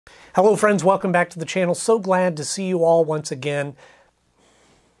Hello friends, welcome back to the channel. So glad to see you all once again.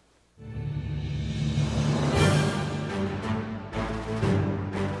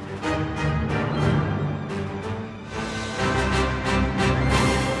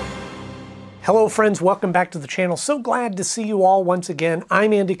 Hello friends, welcome back to the channel. So glad to see you all once again.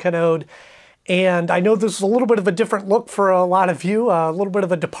 I'm Andy Knode, and I know this is a little bit of a different look for a lot of you, a little bit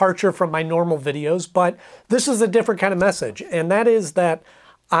of a departure from my normal videos, but this is a different kind of message, and that is that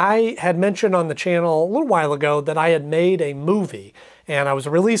I had mentioned on the channel a little while ago that I had made a movie, and I was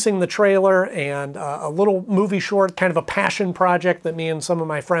releasing the trailer and a little movie short, kind of a passion project that me and some of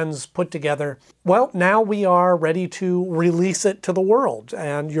my friends put together. Well, now we are ready to release it to the world,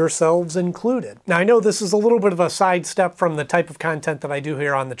 and yourselves included. Now, I know this is a little bit of a sidestep from the type of content that I do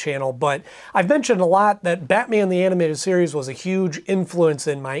here on the channel, but I've mentioned a lot that Batman the Animated Series was a huge influence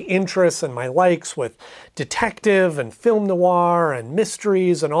in my interests and my likes with detective and film noir and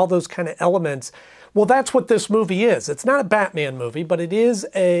mysteries and all those kind of elements. Well, that's what this movie is. It's not a Batman movie, but it is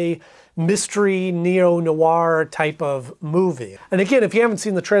a mystery, neo-noir type of movie. And again, if you haven't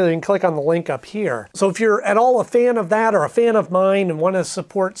seen the trailer, you can click on the link up here. So if you're at all a fan of that or a fan of mine and want to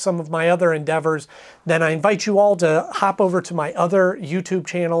support some of my other endeavors, then I invite you all to hop over to my other YouTube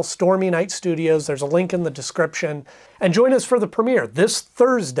channel, Stormy Night Studios. There's a link in the description. And join us for the premiere this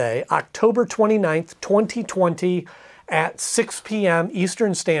Thursday, October 29th, 2020 at 6 p.m.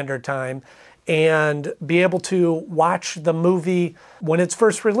 Eastern Standard Time, and be able to watch the movie when it's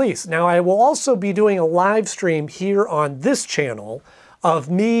first released. Now, I will also be doing a live stream here on this channel of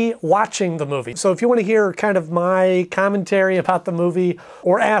me watching the movie. So if you want to hear kind of my commentary about the movie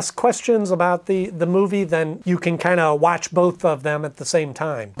or ask questions about the movie, then you can kind of watch both of them at the same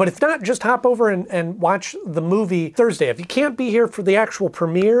time. But if not, just hop over and watch the movie Thursday. If you can't be here for the actual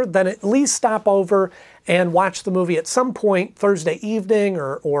premiere, then at least stop over and watch the movie at some point Thursday evening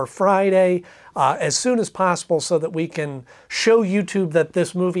or Friday as soon as possible so that we can show YouTube that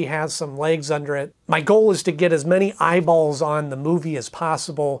this movie has some legs under it. My goal is to get as many eyeballs on the movie as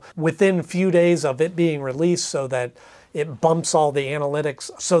possible within a few days of it being released so that it bumps all the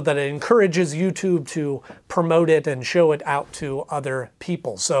analytics, so that it encourages YouTube to promote it and show it out to other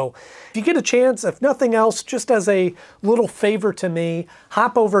people. So if you get a chance, if nothing else, just as a little favor to me,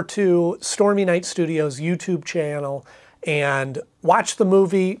 hop over to Stormy Night Studios YouTube channel and watch the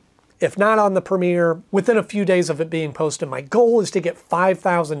movie. If not on the premiere, within a few days of it being posted. My goal is to get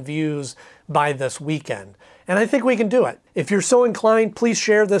 5,000 views by this weekend. And I think we can do it. If you're so inclined, please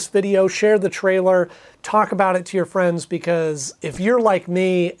share this video, share the trailer, talk about it to your friends, because if you're like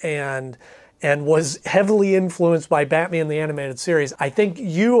me and was heavily influenced by Batman the Animated Series, I think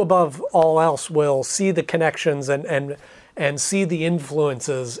you above all else will see the connections and see the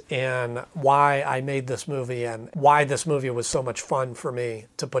influences in why I made this movie and why this movie was so much fun for me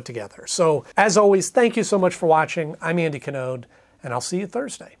to put together. So as always, thank you so much for watching. I'm Andy Knode, and I'll see you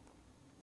Thursday.